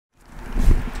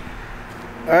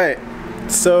Alright,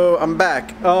 so I'm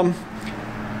back.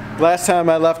 Last time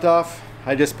I left off,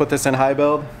 I just put this in high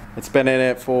build. It's been in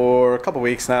it for a couple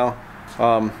weeks now.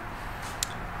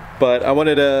 But I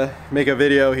wanted to make a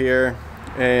video here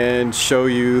and show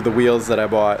you the wheels that I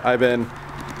bought. I've been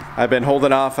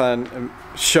holding off on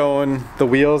showing the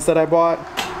wheels that I bought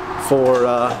for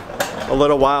a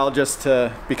little while, just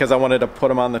because I wanted to put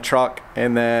them on the truck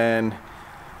and then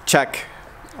check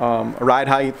ride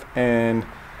height and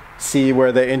see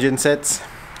where the engine sits.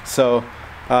 So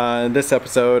in this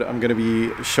episode I'm going to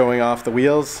be showing off the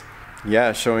wheels,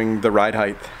 showing the ride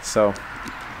height. So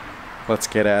let's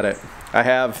get at it. I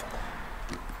have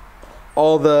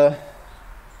all the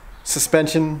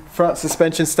front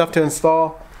suspension stuff to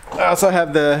install. I also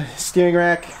have the steering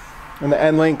rack and the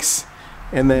end links,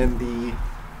 and then the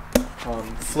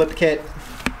flip kit.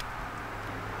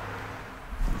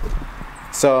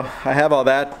 So I have all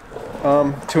that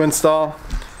to install,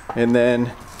 and then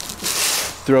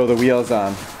throw the wheels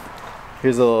on.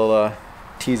 Here's a little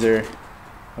teaser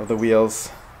of the wheels.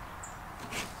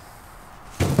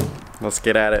 Let's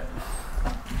get at it.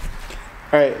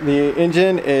 Alright, the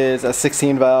engine is a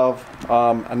 16 valve,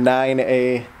 a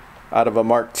 9A out of a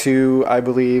Mark II, I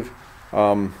believe.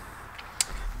 You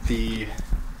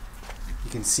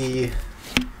can see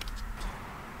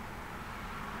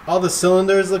all the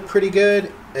cylinders look pretty good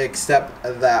except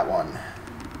that one.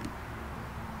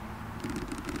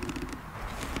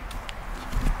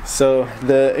 So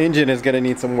the engine is going to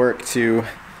need some work to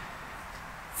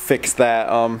fix that.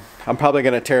 I'm probably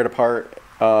going to tear it apart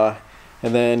and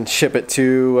then ship it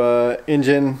to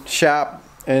engine shop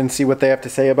and see what they have to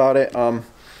say about it.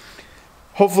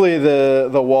 Hopefully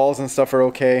the walls and stuff are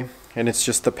okay, and it's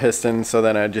just the piston, so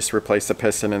then I just replace the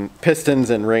pistons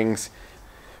and rings.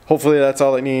 Hopefully that's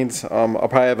all it needs. I'll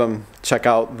probably have them check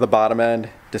out the bottom end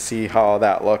to see how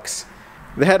that looks.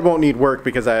 The head won't need work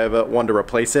because I have one to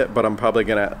replace it, but I'm probably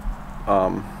gonna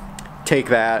take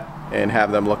that and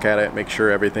have them look at it, make sure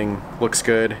everything looks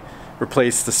good,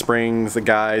 replace the springs, the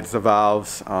guides, the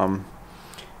valves, and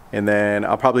then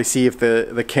I'll probably see if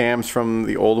the cams from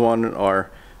the old one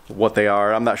are what they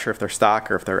are. I'm not sure if they're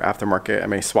stock or if they're aftermarket. I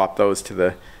may swap those to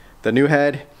the new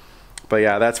head. But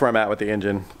yeah, that's where I'm at with the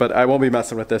engine. But I won't be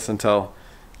messing with this until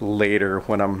later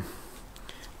when I'm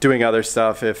doing other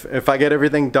stuff. If I get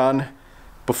everything done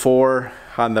before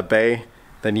on the bay,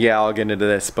 then yeah, I'll get into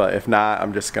this. But if not,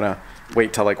 I'm just gonna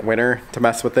wait till like winter to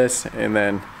mess with this, and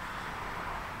then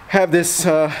have this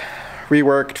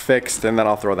reworked, fixed, and then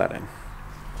I'll throw that in.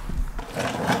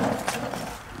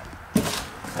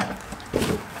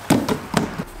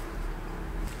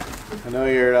 I know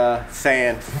you're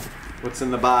saying, what's in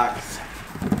the box?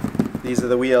 These are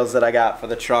the wheels that I got for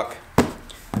the truck.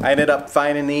 I ended up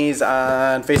finding these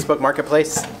on Facebook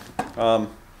Marketplace.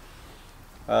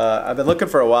 I've been looking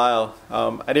for a while.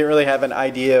 I didn't really have an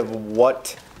idea of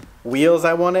what wheels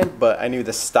I wanted, but I knew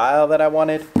the style that I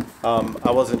wanted.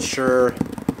 I wasn't sure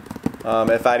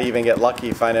if I'd even get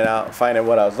lucky finding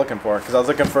what I was looking for, because I was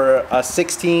looking for a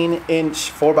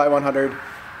 16-inch 4x100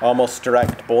 almost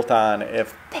direct bolt-on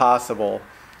if possible.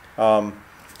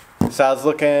 So I was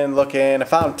looking, I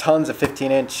found tons of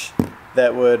 15-inch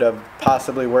that would have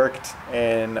possibly worked,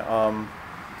 and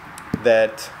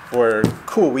that were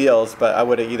cool wheels, but I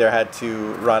would have either had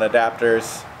to run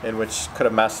adapters, in which could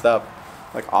have messed up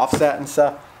like offset and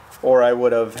stuff, or I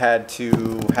would have had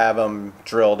to have them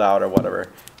drilled out or whatever.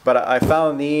 But I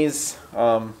found these,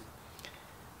 and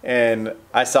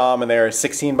I saw them, and they were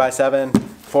 16x7,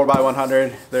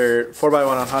 4x100. They're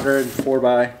 4x100,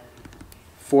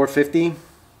 4x450.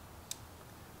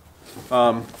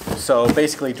 So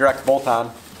basically direct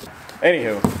bolt-on.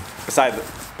 Anywho,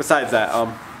 besides that,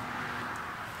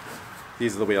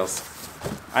 these are the wheels.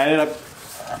 I ended up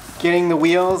getting the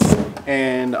wheels,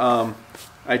 and I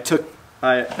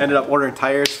ended up ordering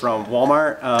tires from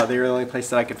Walmart. They were the only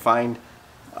place that I could find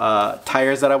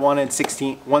tires that I wanted.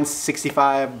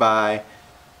 165 by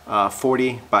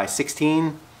 40 by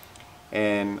 16,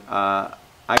 and I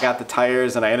got the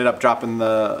tires, and I ended up dropping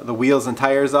the wheels and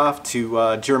tires off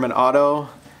to German Auto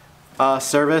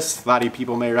Service. A lot of you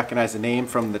people may recognize the name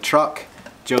from the truck,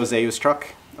 Joe Zayu's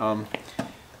truck.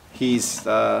 He's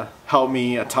helped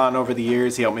me a ton over the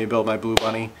years. He helped me build my Blue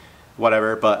Bunny,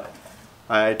 whatever, but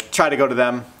I try to go to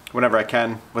them whenever I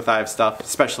can with I have stuff,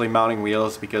 especially mounting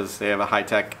wheels, because they have a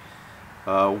high-tech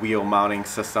wheel mounting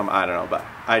system. I don't know, but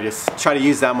I just try to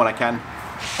use them when I can,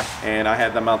 and I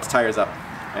had them mount the tires up,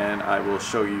 and I will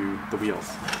show you the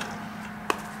wheels.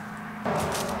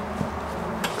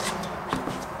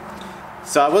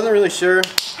 So I wasn't really sure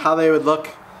how they would look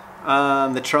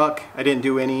on the truck. I didn't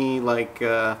do any like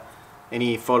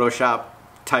any Photoshop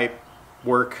type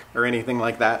work or anything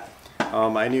like that.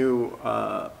 I knew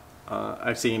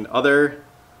I've seen other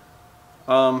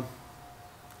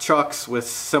trucks with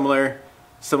similar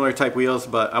type wheels,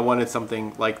 but I wanted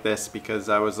something like this because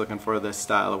I was looking for this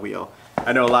style of wheel.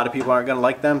 I know a lot of people aren't gonna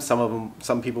like them. Some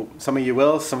of you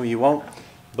will, some of you won't,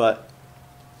 but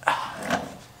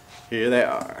here they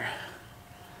are.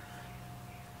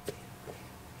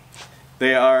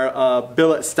 They are a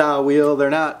billet style wheel. They're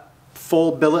not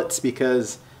full billets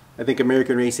because I think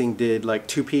American Racing did like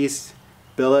 2-piece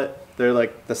billet. They're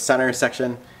like the center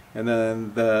section, and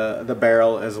then the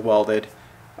barrel is welded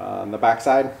on the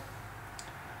backside.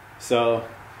 So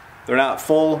they're not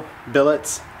full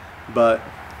billets, but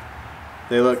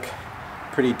they look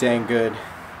pretty dang good.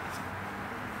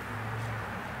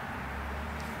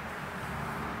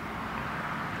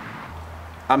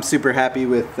 I'm super happy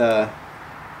with them,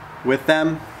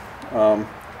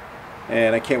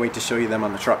 and I can't wait to show you them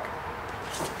on the truck.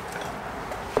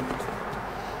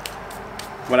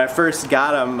 When I first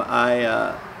got them,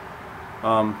 I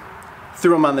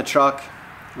threw them on the truck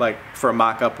like for a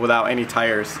mock-up without any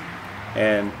tires,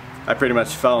 and I pretty much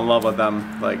fell in love with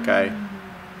them. Like I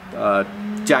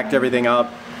jacked everything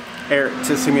up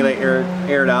to simulate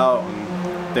aired out,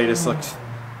 and they just looked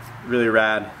really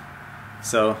rad.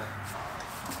 So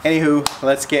anywho,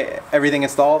 let's get everything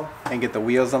installed and get the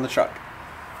wheels on the truck.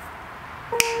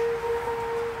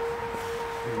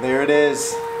 There it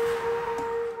is.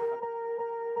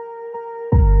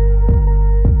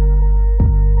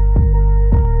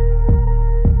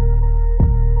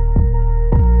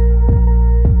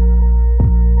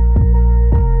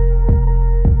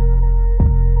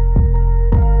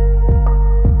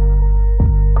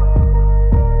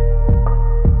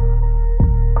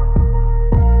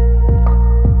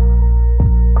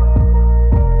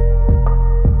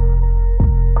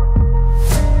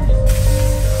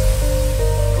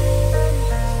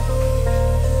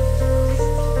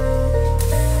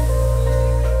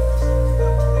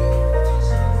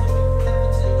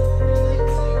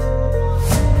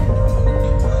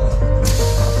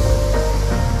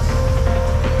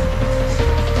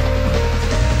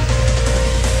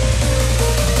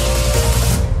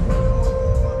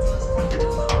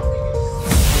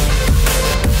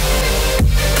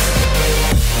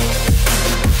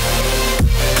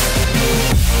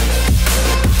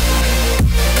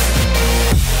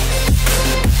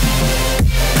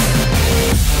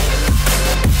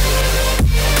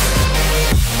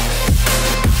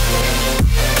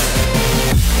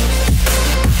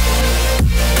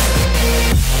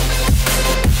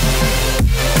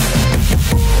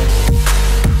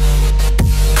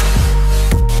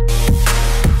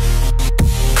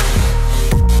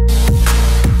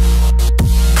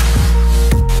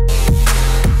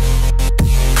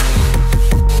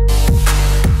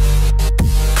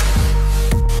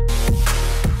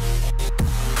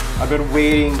 I've been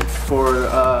waiting for,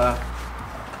 I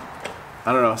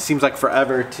don't know, seems like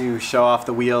forever to show off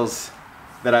the wheels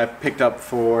that I picked up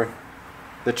for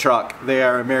the truck. They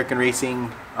are American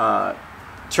Racing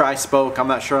tri-spoke. I'm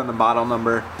not sure on the model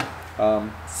number.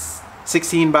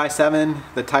 16x7.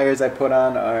 The tires I put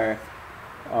on are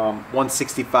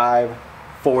 165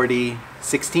 40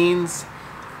 16s,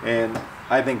 and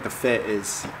I think the fit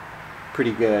is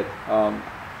pretty good.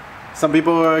 Some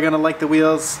people are gonna like the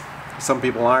wheels, some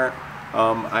people aren't.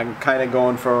 I'm kind of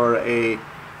going for a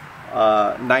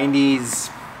 90s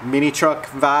mini truck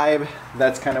vibe.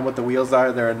 That's kind of what the wheels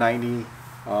are. They're a 90.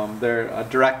 They're a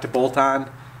direct bolt-on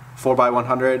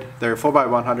 4x100. They're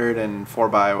 4x100 and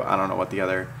 4x, I don't know what the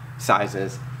other size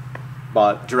is,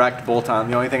 but direct bolt-on.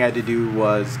 The only thing I had to do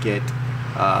was get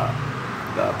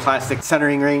the plastic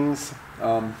centering rings.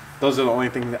 Those are the only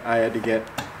thing that I had to get.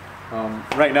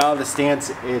 Right now the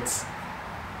stance, it's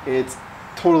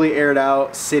totally aired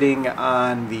out, sitting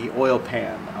on the oil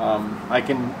pan. I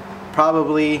can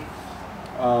probably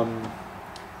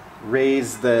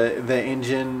raise the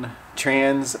engine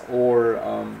trans, or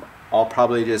I'll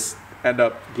probably just end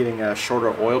up getting a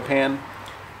shorter oil pan.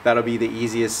 That'll be the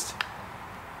easiest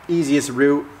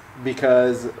route,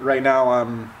 because right now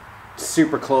I'm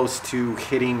super close to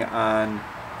hitting on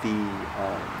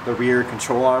the rear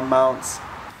control arm mounts.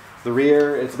 The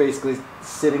rear, it's basically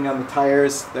sitting on the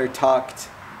tires. They're tucked.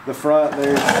 The front,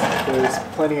 there's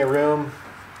plenty of room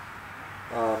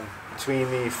between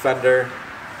the fender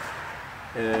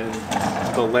and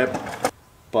the lip,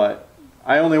 but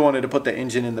I only wanted to put the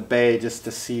engine in the bay just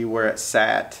to see where it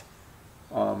sat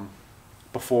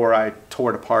before I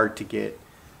tore it apart to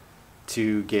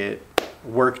get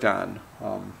worked on.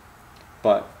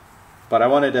 But I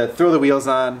wanted to throw the wheels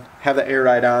on, have the air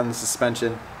ride on, the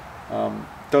suspension,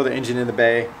 throw the engine in the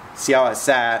bay, see how it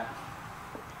sat,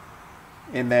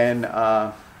 and then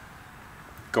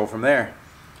go from there.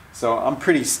 So I'm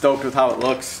pretty stoked with how it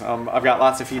looks. I've got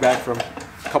lots of feedback from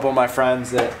a couple of my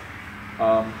friends that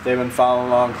they've been following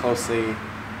along closely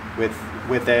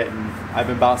with it, and I've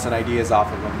been bouncing ideas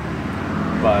off of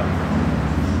them. But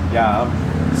yeah,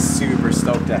 I'm super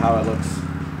stoked at how it looks.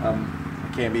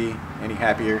 I can't be any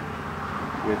happier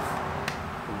with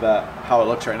how it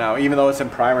looks right now. Even though it's in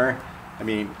primer, I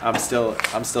mean, I'm still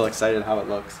excited how it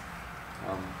looks.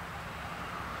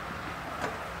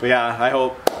 But yeah, I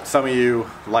hope some of you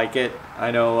like it.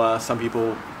 I know some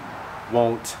people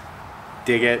won't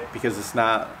dig it because it's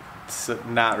not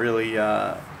really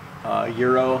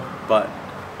Euro, but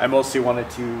I mostly wanted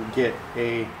to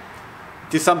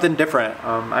do something different.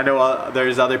 I know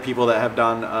there's other people that have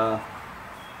done.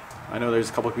 I know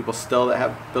there's a couple of people still that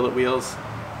have billet wheels,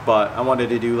 but I wanted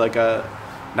to do like a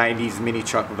 90s mini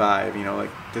truck vibe. You know,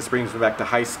 like this brings me back to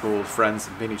high school, friends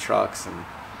with mini trucks, and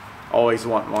always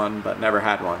want one but never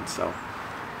had one. So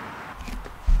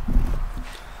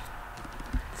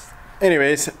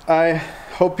anyways, I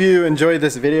hope you enjoyed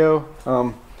this video.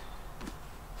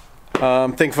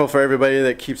 I'm thankful for everybody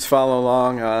that keeps following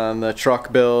along on the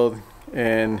truck build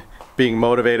and being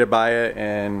motivated by it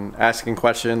and asking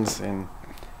questions and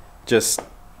just,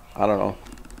 I don't know,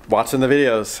 watching the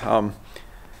videos.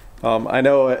 I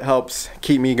know it helps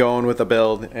keep me going with the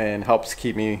build and helps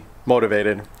keep me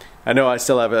motivated. I know I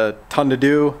still have a ton to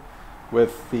do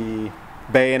with the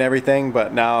bay and everything,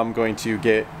 but now I'm going to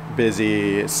get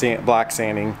busy block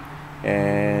sanding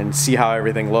and see how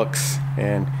everything looks,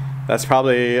 and that's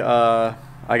probably I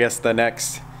guess the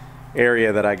next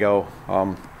area that I go,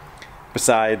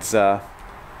 besides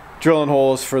drilling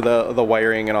holes for the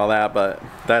wiring and all that, but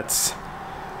that's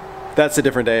a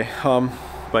different day.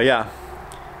 But yeah,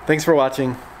 thanks for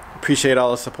watching. Appreciate all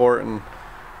the support and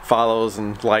follows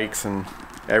and likes and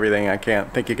everything. I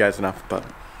can't thank you guys enough, but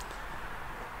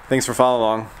thanks for following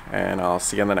along, and I'll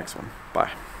see you on the next one.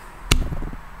 Bye.